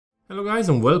Hello guys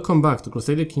and welcome back to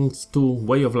Crusader Kings 2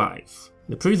 Way of Life.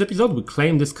 In the previous episode we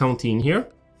claimed this county in here,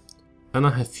 and I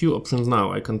have few options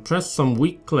now. I can press some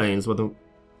weak claims, but the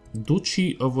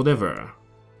duchy of whatever.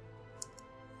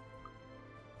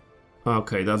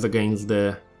 Okay, that's against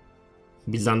the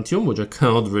Byzantium, which I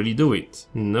cannot really do it.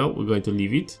 No, we're going to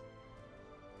leave it.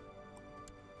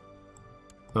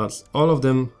 That's all of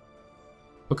them.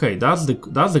 Okay, that's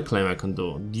the claim I can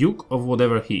do. Duke of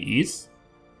whatever he is.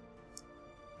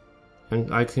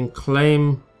 And I can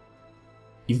claim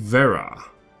Ivera.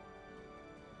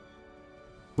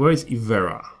 Where is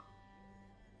Ivera?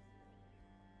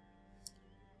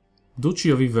 Duchy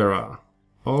of Ivera.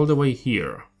 All the way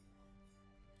here.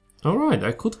 Alright,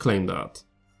 I could claim that.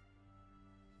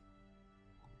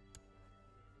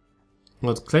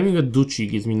 But claiming a duchy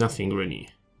gives me nothing really.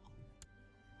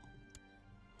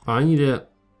 I need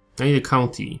a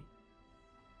county.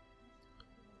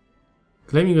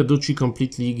 Claiming a duchy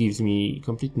completely gives me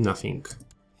completely nothing.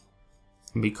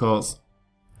 Because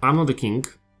I'm not the king.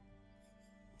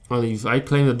 And if I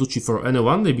claim the duchy for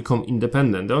anyone, they become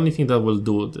independent. The only thing that will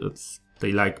do is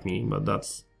they like me, but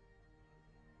that's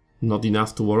not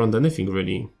enough to warrant anything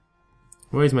really.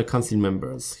 Where is my council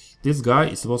members? This guy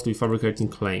is supposed to be fabricating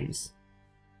claims.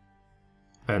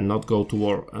 And not go to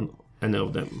war on any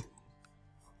of them.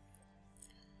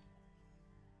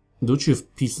 Duchy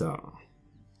of Pisa.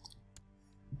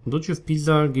 Duchy of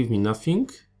Pisa gives me nothing.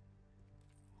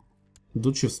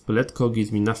 Duchy of Spoleto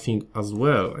gives me nothing as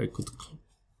well. I could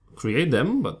create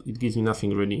them, but it gives me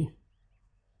nothing really.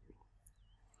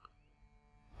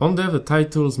 On there, the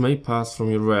titles may pass from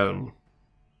your realm.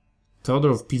 Theodore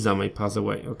of Pisa may pass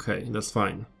away. Okay, that's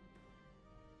fine.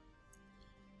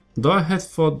 Though I had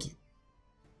thought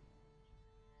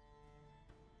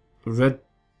Red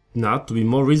Nut to be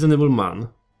more reasonable man,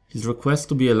 his request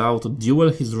to be allowed to duel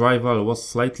his rival was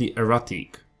slightly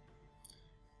erratic.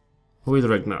 Who is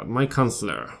Regnard? My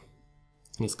Chancellor.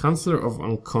 He's Chancellor of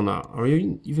Ancona. Are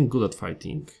you even good at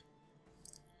fighting?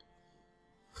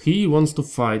 He wants to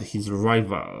fight his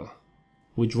rival.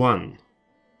 Which one?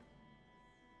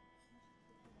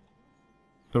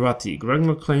 Erratic.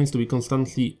 Ragnar claims to be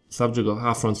constantly subject of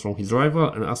affronts from his rival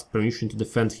and asks permission to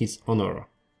defend his honor.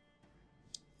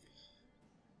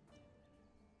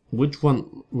 Which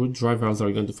rivals are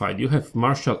you going to fight? You have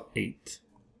Marshal 8. If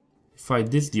you fight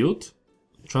this dude,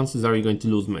 chances are you going to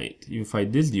lose, mate. If you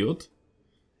fight this dude,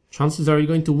 chances are you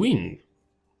going to win.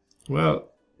 Well,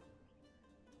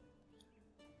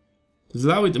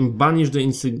 allow it and banish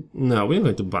the No, we're not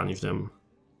going to banish them.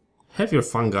 Have your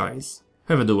fun, guys.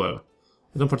 Have a duel.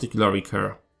 I don't particularly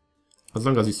care. As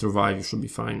long as you survive, you should be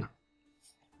fine.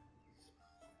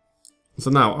 So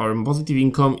now our positive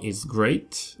income is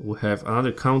great. We have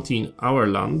another county in our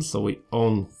land, so we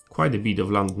own quite a bit of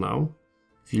land now.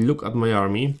 If you look at my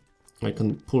army, I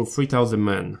can pull 3,000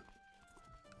 men.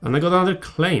 And I got another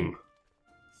claim.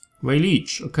 My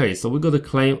liege. Okay, so we got a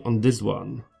claim on this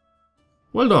one.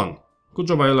 Well done. Good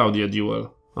job I allowed you a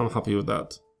duel. I'm happy with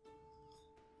that.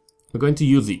 We're going to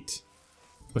use it.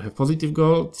 We have positive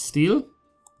gold still.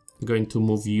 I'm going to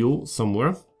move you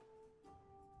somewhere.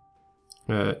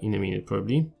 In a minute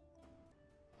probably.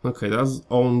 Okay, that's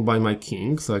owned by my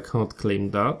king, so I cannot claim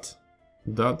that.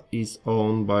 That is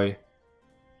owned by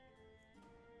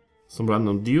some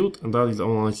random dude, and that is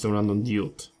owned by some random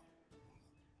dude.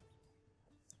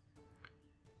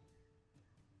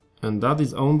 And that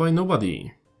is owned by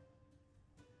nobody.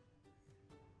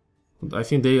 But I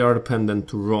think they are dependent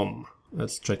to Rome.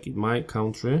 Let's check it. My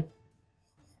country.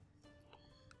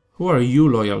 Who are you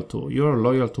loyal to? You are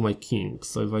loyal to my king,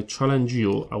 so if I challenge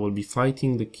you, I will be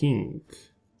fighting the king.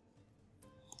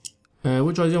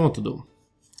 Which I don't want to do.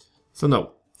 So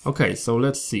no. Okay, so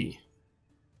let's see.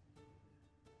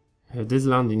 I have this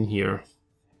land in here.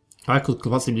 I could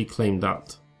possibly claim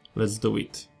that. Let's do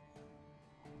it.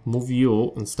 Move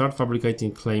you and start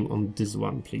fabricating claim on this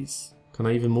one, please. Can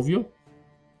I even move you?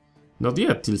 Not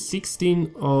yet, till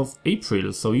 16th of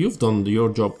April, so you've done your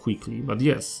job quickly, but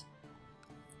yes.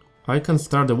 I can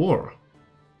start a war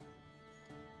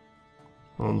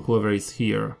on whoever is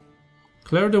here.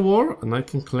 Clear the war and I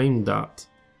can claim that.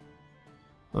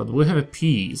 But we have a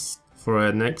peace for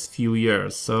the next few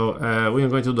years, so we are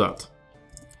going to do that.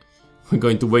 We're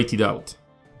going to wait it out.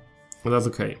 But that's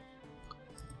okay.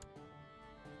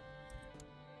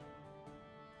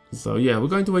 So yeah, we're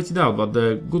going to wait it out, but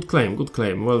good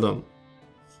claim, well done.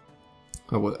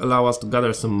 That will allow us to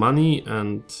gather some money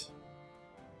and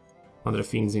other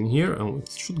things in here, and it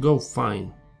should go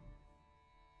fine.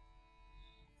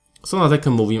 As soon as I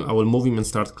can move him, I will move him and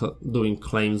start doing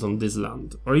claims on this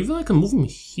land. Or even I can move him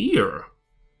here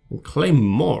and claim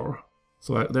more.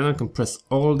 So then I can press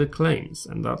all the claims,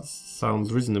 and that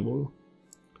sounds reasonable.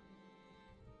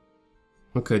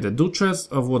 Okay, the Duchess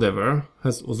of whatever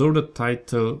has usurped the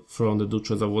title from the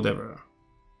Duchess of whatever.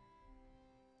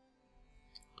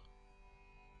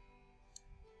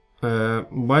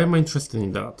 Why am I interested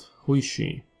in that? Who is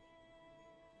she?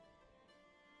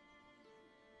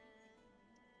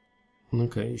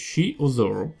 Okay, she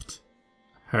usurped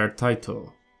her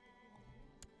title.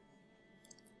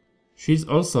 She's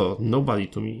also nobody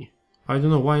to me. I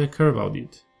don't know why I care about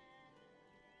it.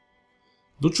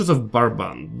 Duchess of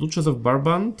Brabant. Duchess of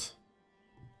Brabant.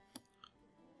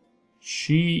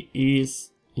 She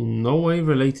is in no way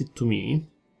related to me.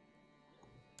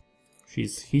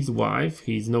 She's his wife.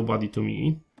 He's nobody to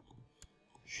me.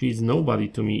 She's nobody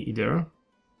to me either.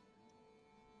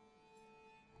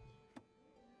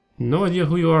 No idea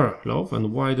who you are, love,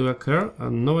 and why do I care?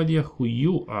 And no idea who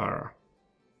you are.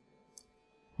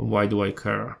 Why do I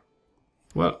care?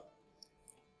 Well,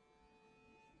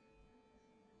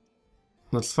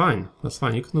 that's fine. That's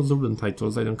fine. You can usurp the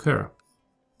titles. I don't care.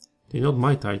 They're not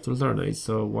my titles, are they?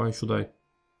 So why should I?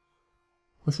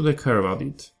 Why should I care about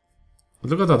it? But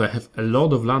look at that. I have a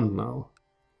lot of land now.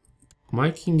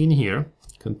 My king in here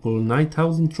can pull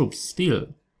 9,000 troops.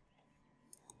 Still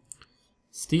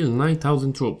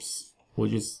 9,000 troops,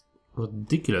 which is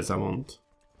ridiculous amount.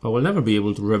 I will never be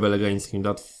able to rebel against him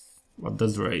at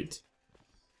this rate.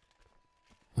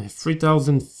 I have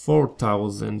 3,000,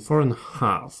 4,000,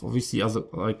 4.5. Obviously, as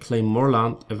I claim more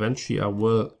land, eventually I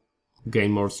will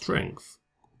gain more strength.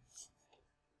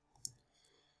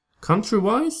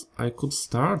 Country-wise, I could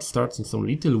starting some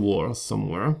little wars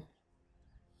somewhere.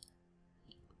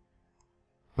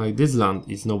 Like this land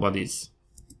is nobody's.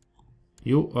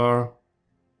 You are...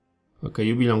 Okay,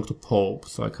 you belong to Pope,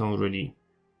 so I can't really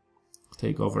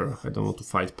take over. I don't want to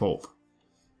fight Pope.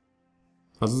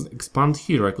 I'll just expand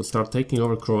here. I could start taking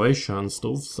over Croatia and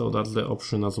stuff, so that's the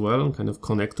option as well, and kind of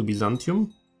connect to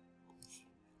Byzantium.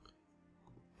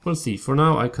 We'll see. For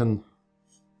now, I can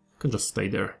just stay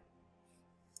there.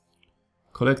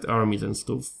 Collect armies and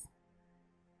stuff.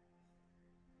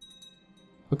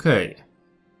 Okay.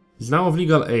 Is now of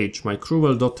legal age. My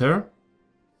cruel daughter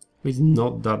is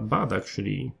not that bad,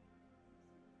 actually.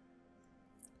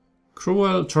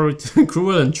 Cruel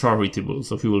and charitable,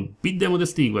 so he will beat them with a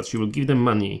stick, but she will give them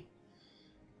money.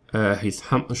 He's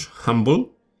humble,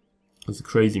 that's a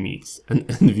crazy mix, and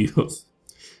envious.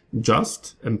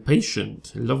 Just and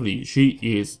patient, lovely, she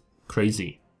is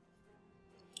crazy.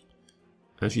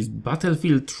 And she's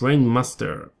battlefield trained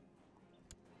master.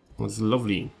 That's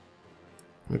lovely.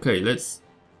 Okay, let's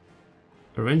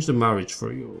arrange the marriage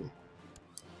for you.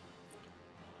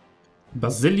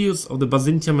 Basilius of the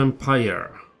Byzantium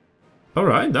Empire.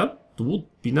 Alright, that would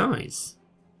be nice.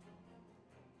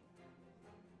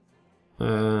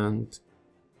 And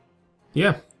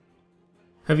yeah,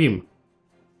 have him.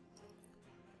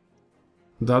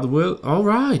 That will...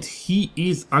 Alright, he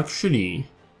is actually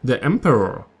the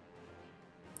emperor.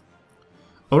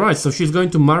 Alright, so she's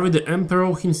going to marry the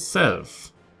emperor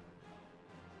himself.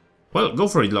 Well, go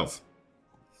for it, love.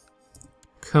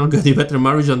 Can't get a better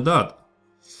marriage than that.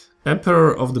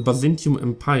 Emperor of the Byzantium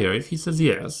Empire, if he says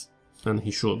yes. And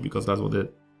he should, because that's what the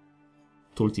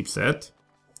tooltip said.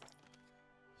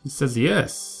 He says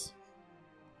yes.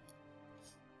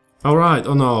 Alright,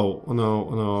 oh no, oh no,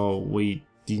 oh no. We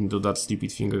didn't do that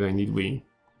stupid thing again, did we?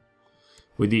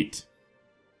 We did.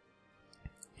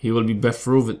 He will be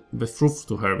betrothed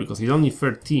to her, because he's only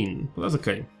 13. But that's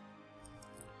okay.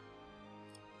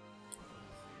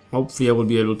 Hopefully I will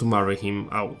be able to marry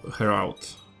her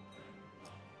out.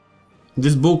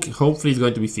 This book hopefully is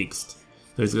going to be fixed.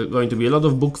 There's going to be a lot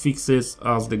of book fixes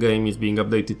as the game is being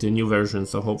updated to a new version,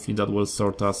 so hopefully that will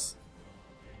sort us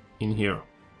in here.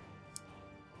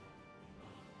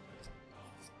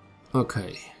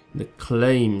 Okay, the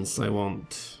claims I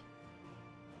want.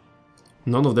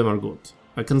 None of them are good.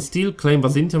 I can still claim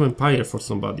Byzantium Empire for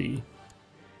somebody.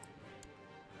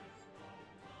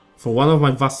 For one of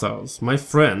my vassals, my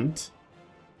friend.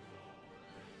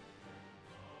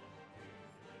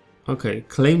 Okay,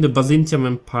 claim the Byzantium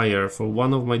Empire for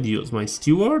one of my dudes, my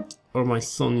steward or my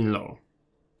son-in-law.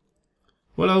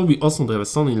 Well, that would be awesome to have a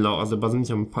son-in-law as the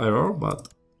Byzantium Emperor, but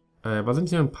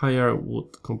Byzantium Empire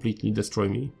would completely destroy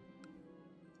me.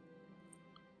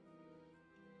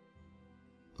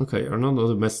 Okay, are not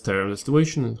the best term. The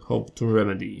situation and hope to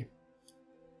remedy.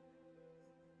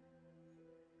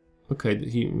 Okay,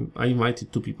 I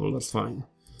invited 2 people, that's fine.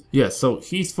 Yeah, so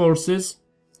his forces,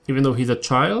 even though he's a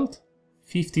child,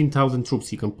 15,000 troops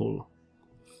he can pull.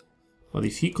 But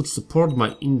if he could support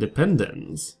my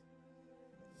independence,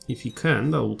 If he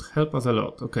can, that would help us a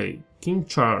lot. Okay, King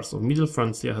Charles of Middle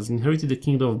Francia has inherited the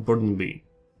kingdom of Burgundy.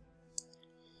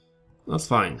 That's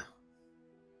fine.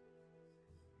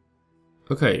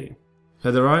 Okay,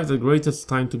 had arrived at greatest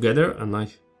time together, and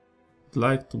I'd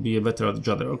like to be a better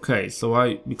judge. Okay,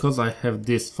 so because I have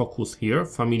this focus here,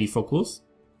 family focus,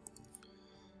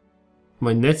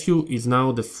 my nephew is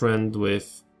now the friend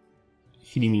with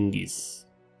Hilimingis,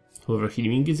 whoever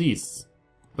Hilimingis is.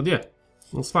 But yeah,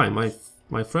 that's fine.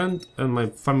 My friend and my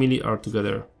family are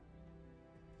together,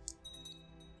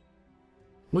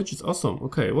 which is awesome.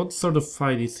 Okay, what sort of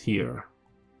fight is here?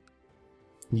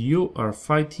 You are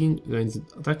fighting against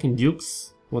attacking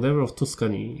dukes, whatever of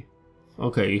Tuscany.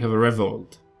 Okay, you have a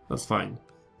revolt. That's fine.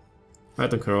 I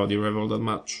don't care about the revolt that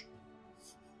much.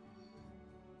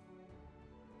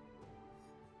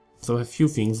 So I have a few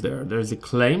things there. There's a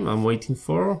claim I'm waiting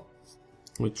for.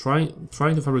 We're trying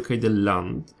to fabricate the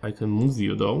land. I can move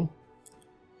you though.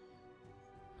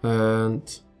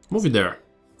 And move it there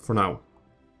for now.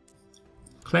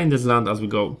 Claim this land as we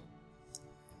go.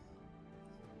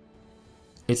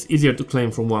 It's easier to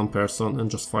claim from one person and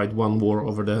just fight one war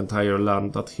over the entire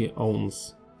land that he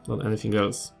owns than anything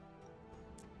else.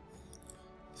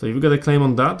 So if you get a claim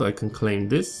on that, I can claim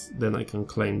this, then I can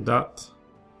claim that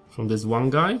from this one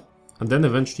guy, and then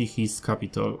eventually his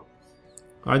capital.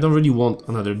 I don't really want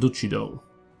another duchy though.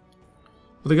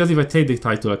 But I guess if I take the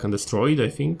title I can destroy it, I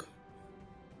think.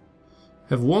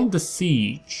 Have won the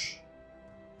siege.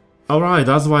 Alright,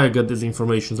 that's why I got these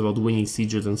informations about winning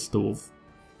sieges and stuff.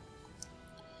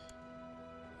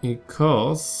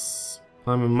 Because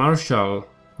I'm a marshal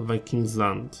of my king's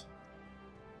land.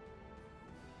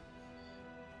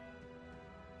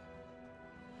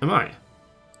 Am I?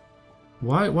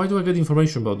 Why do I get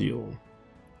information about you?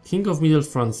 King of Middle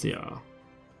Francia.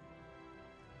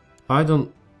 I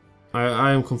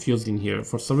am confused in here.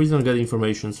 For some reason I get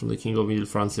information from the King of Middle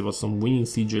Francia about some winning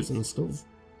sieges and stuff.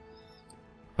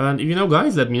 And if you know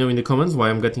guys, let me know in the comments why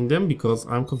I'm getting them, because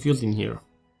I'm confused in here.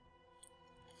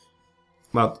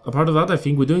 But apart of that, I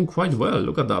think we're doing quite well.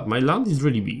 Look at that, my land is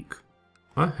really big.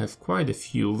 I have quite a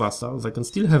few vassals. I can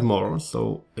still have more,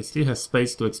 so I still have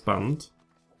space to expand.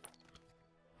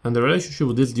 And the relationship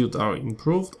with this dude are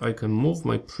improved. I can move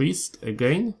my priest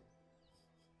again.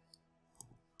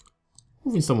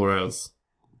 Moving somewhere else.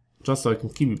 Just so I can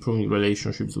keep improving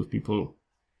relationships with people.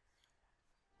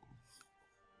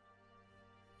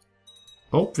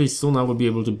 Hopefully soon I will be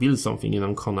able to build something in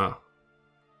Ancona.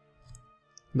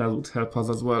 That would help us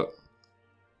as well.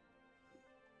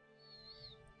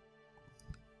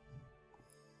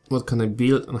 What can I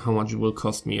build and how much it will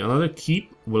cost me? Another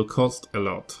keep will cost a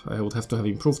lot. I would have to have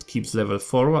improved keeps level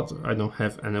 4, but I don't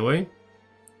have anyway.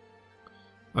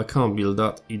 I can't build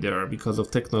that either because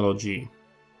of technology.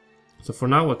 So for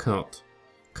now I cannot.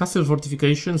 Castle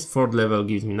fortifications, 4th level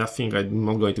gives me nothing. I'm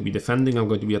not going to be defending, I'm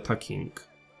going to be attacking.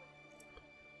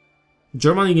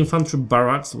 Germanic infantry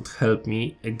barracks would help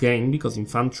me again because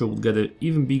infantry would get an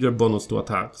even bigger bonus to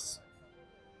attacks.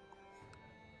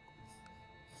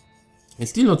 I'm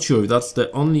still not sure if that's the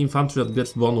only infantry that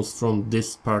gets bonus from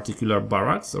this particular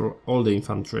barracks or all the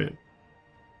infantry.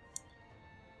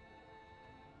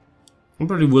 I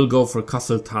probably will go for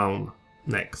Castle Town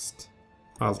next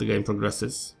as the game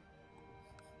progresses.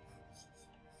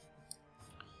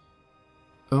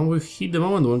 And we hit the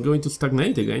moment we're going to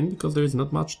stagnate again because there is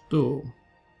not much to do.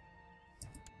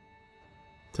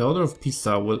 Theodore of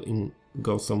Pisa will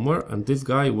go somewhere, and this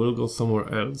guy will go somewhere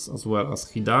else as well. As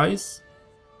he dies,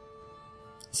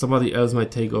 somebody else might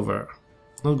take over.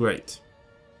 Not great.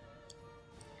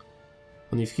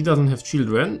 And if he doesn't have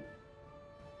children,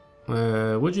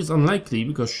 which is unlikely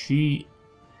because she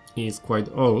is quite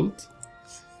old,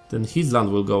 then his land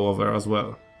will go over as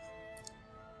well.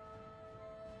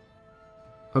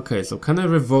 Okay, so can I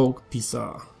revoke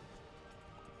Pisa?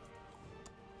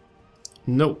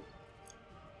 No.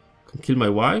 Can kill my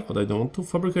wife, but I don't want to.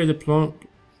 Fabricate a plot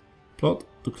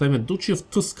to claim a Duchy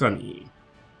of Tuscany.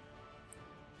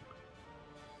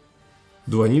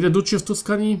 Do I need a Duchy of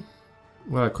Tuscany?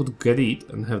 Well, I could get it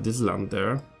and have this land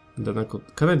there. And then I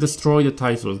could... Can I destroy the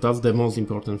title? That's the most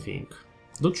important thing.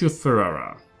 Duchy of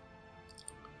Ferrara.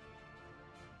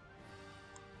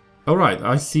 Alright,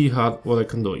 I see what I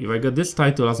can do. If I get this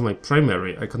title as my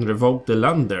primary, I can revoke the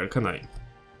land there, can I?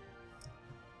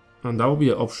 And that would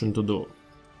be an option to do.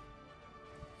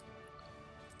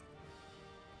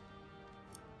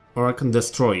 Or I can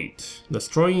destroy it.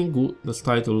 Destroying this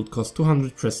title would cost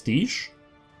 200 prestige.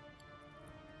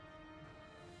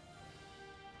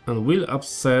 And will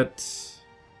upset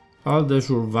all the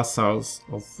jure vassals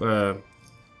of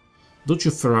Duchy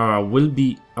of Ferrara will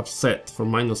be upset for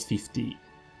minus 50.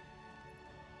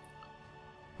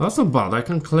 That's not bad, I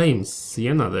can claim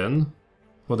Siena then.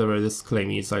 Whatever this claim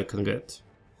is, I can get.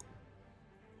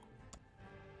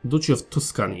 Duchy of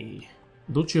Tuscany.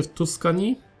 Duchy of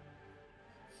Tuscany.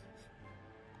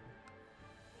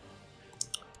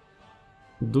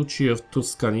 Duchy of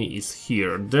Tuscany is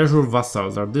here. De jure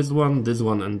vassals are this one,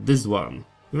 and this one.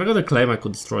 If I got a claim, I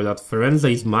could destroy that.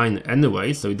 Firenze is mine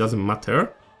anyway, so it doesn't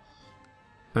matter.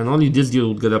 And only this dude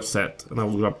would get upset, and I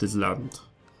will grab this land.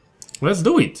 Let's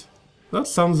do it! That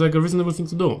sounds like a reasonable thing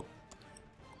to do.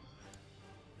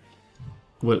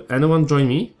 Will anyone join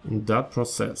me in that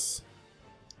process?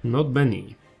 Not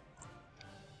many.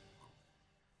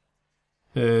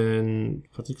 And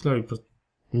particularly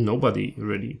nobody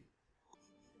really.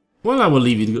 Well, I will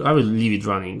leave it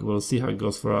running. We'll see how it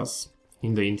goes for us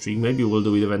in the intrigue. Maybe we'll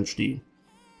do it eventually.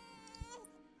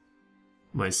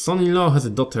 My son-in-law has a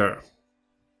daughter.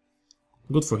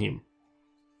 Good for him.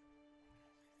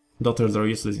 Daughters are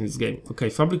useless in this game.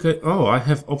 Okay, fabricate. Oh, I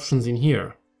have options in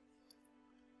here.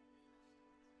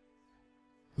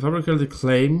 Fabricate the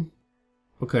claim.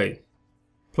 Okay.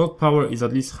 Plot power is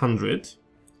at least 100.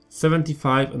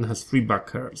 75 and has 3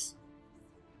 backers.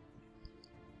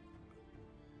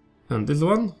 And this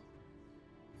one?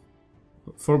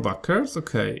 4 backers?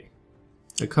 Okay.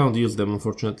 I can't use them,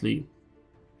 unfortunately.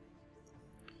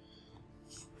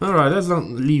 Alright, let's not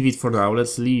leave it for now.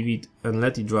 Let's leave it and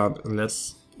let it run. And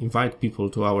let's invite people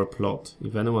to our plot.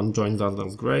 If anyone joins us,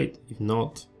 that's great. If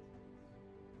not,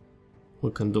 we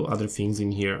can do other things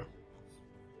in here.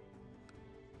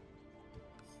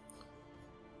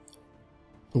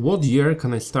 What year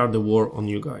can I start the war on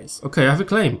you guys? Okay, I have a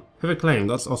claim. Have a claim.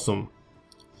 That's awesome.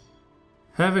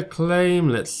 Have a claim.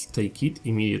 Let's take it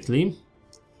immediately.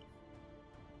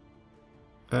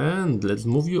 And let's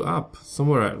move you up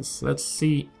somewhere else. Let's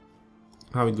see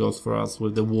how it goes for us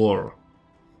with the war.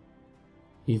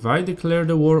 If I declare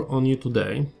the war on you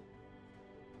today,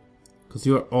 because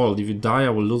you are old, if you die I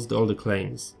will lose all the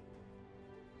claims.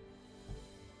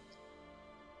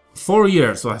 4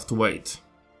 years, so I have to wait.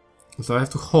 So I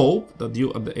have to hope that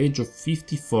you at the age of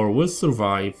 54 will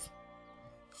survive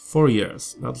 4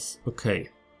 years. That's okay.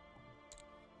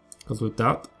 Because with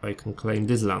that I can claim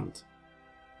this land.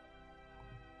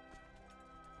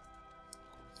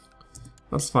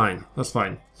 That's fine, that's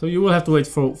fine. So you will have to wait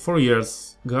for 4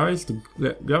 years, guys, to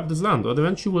grab this land, but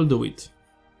eventually we'll do it.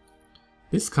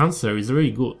 This cancer is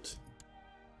really good.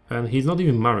 And he's not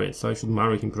even married, so I should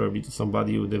marry him probably to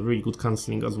somebody with a really good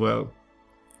cancelling as well.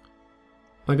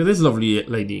 Like this lovely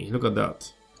lady, look at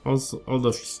that. Also,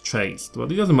 although she's chaste,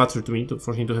 but it doesn't matter to me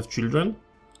for him to have children.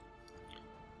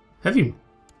 Have him.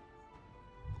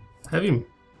 Have him.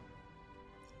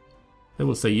 I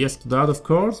will say yes to that, of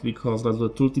course, because that's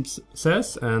what the tooltip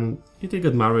says, and if they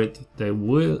get married,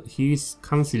 his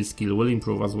cancel skill will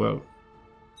improve as well.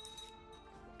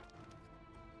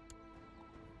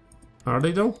 Are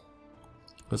they though?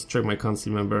 Let's check my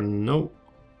cancel member. No.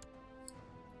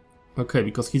 Okay,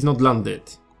 because he's not landed.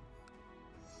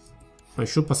 I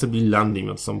should possibly land him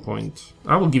at some point.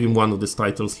 I will give him one of these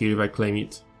titles here if I claim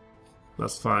it.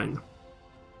 That's fine.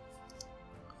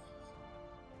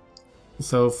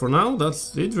 So for now,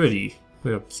 that's it really.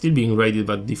 We're still being raided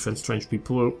by different strange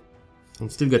people. I'm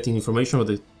still getting information about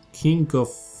the King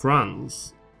of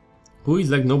France, who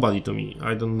is like nobody to me.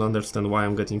 I don't understand why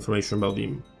I'm getting information about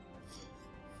him.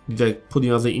 Did I put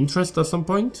him as an interest at some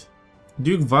point?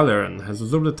 Duke Valerian has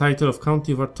usurped the title of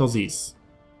County of Artosis.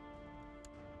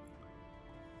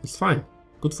 It's fine.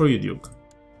 Good for you, Duke.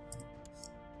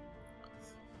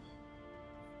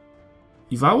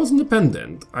 If I was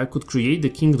independent, I could create the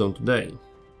kingdom today.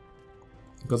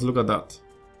 Because look at that.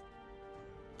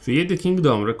 Create the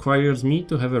kingdom requires me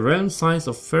to have a realm size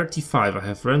of 35. I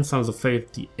have realm size of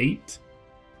 38.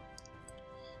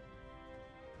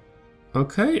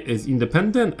 Okay, it's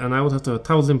independent and I would have to have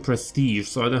 1000 prestige,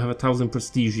 so I don't have 1000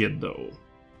 prestige yet though.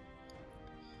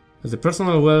 As a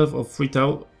personal wealth of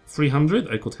 300,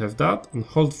 I could have that, and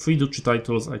hold 3 duchy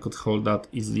titles, I could hold that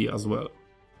easily as well.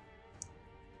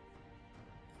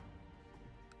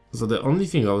 So the only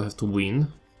thing I'll have to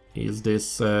win is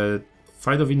this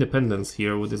fight of independence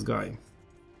here with this guy.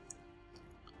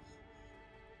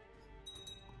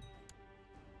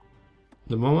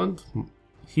 The moment,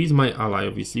 he's my ally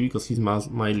obviously because he's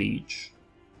my liege.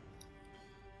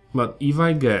 But if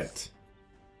I get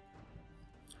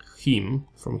him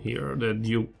from here, the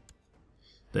Duke,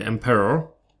 the Emperor,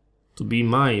 to be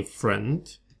my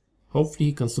friend, hopefully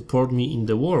he can support me in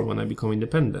the war when I become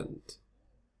independent.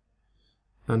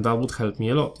 And that would help me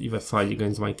a lot if I fight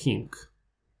against my king.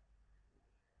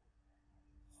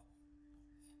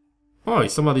 Oh,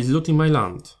 somebody's looting my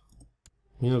land.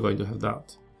 You're not going to have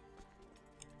that.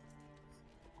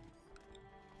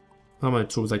 How many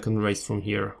troops I can raise from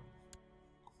here?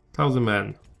 1,000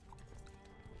 men.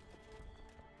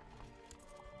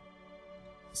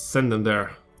 Send them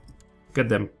there. Get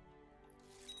them.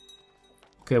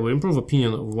 Okay, we improve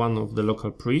opinion of one of the local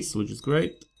priests, which is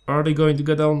great. Are they going to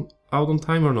get out on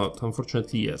time or not?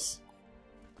 Unfortunately, yes.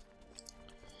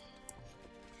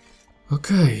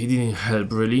 Okay, it didn't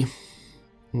help really.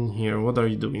 In here, what are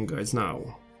you doing guys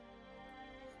now?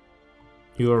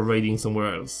 You are raiding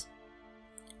somewhere else.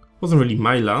 Wasn't really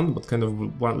my land, but kind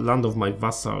of one land of my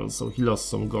vassals, so he lost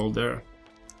some gold there.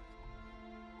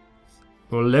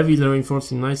 Well, levy the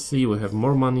reinforcing nicely, we have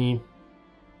more money.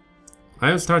 I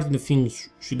am starting to think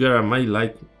Shigera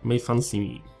may fancy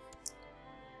me.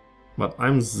 But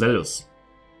I'm zealous.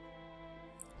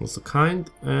 Also kind,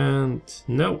 and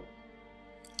no.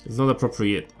 It's not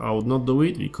appropriate. I would not do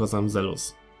it because I'm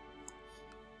zealous.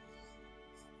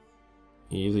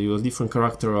 If it was a different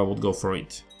character, I would go for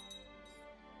it.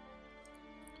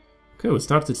 Okay, we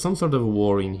started some sort of a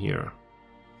war in here.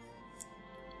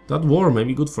 That war may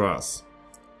be good for us.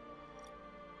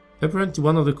 Apparently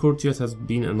one of the courtiers has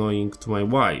been annoying to my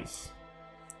wife.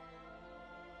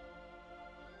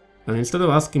 And instead of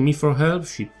asking me for help,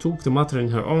 she took the matter in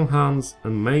her own hands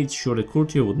and made sure the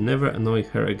courtier would never annoy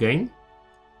her again.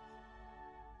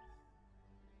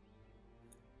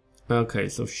 Okay,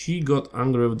 so she got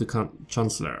angry with the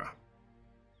chancellor.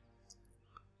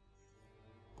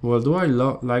 Well, do I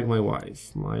like my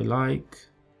wife? I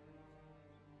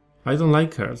don't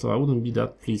like her, so I wouldn't be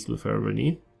that pleased with her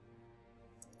really.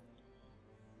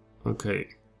 Okay.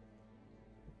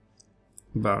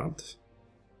 But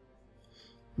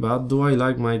do I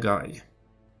like my guy?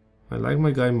 I like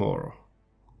my guy more.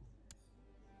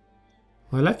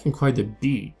 I like him quite a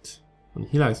bit. And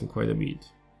he likes him quite a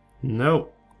bit. No.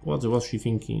 What was she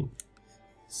thinking?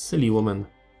 Silly woman.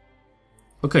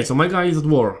 Okay, so my guy is at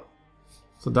war.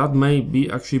 So that may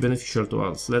be actually beneficial to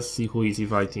us. Let's see who is he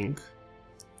fighting.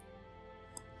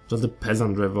 Just the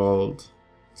peasant revolt.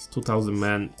 It's 2,000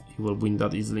 men. He will win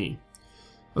that easily.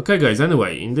 Okay guys,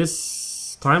 anyway, in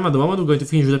this time at the moment we're going to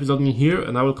finish the episode in here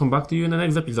and I will come back to you in the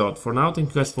next episode. For now, thank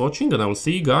you guys for watching and I will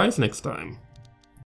see you guys next time.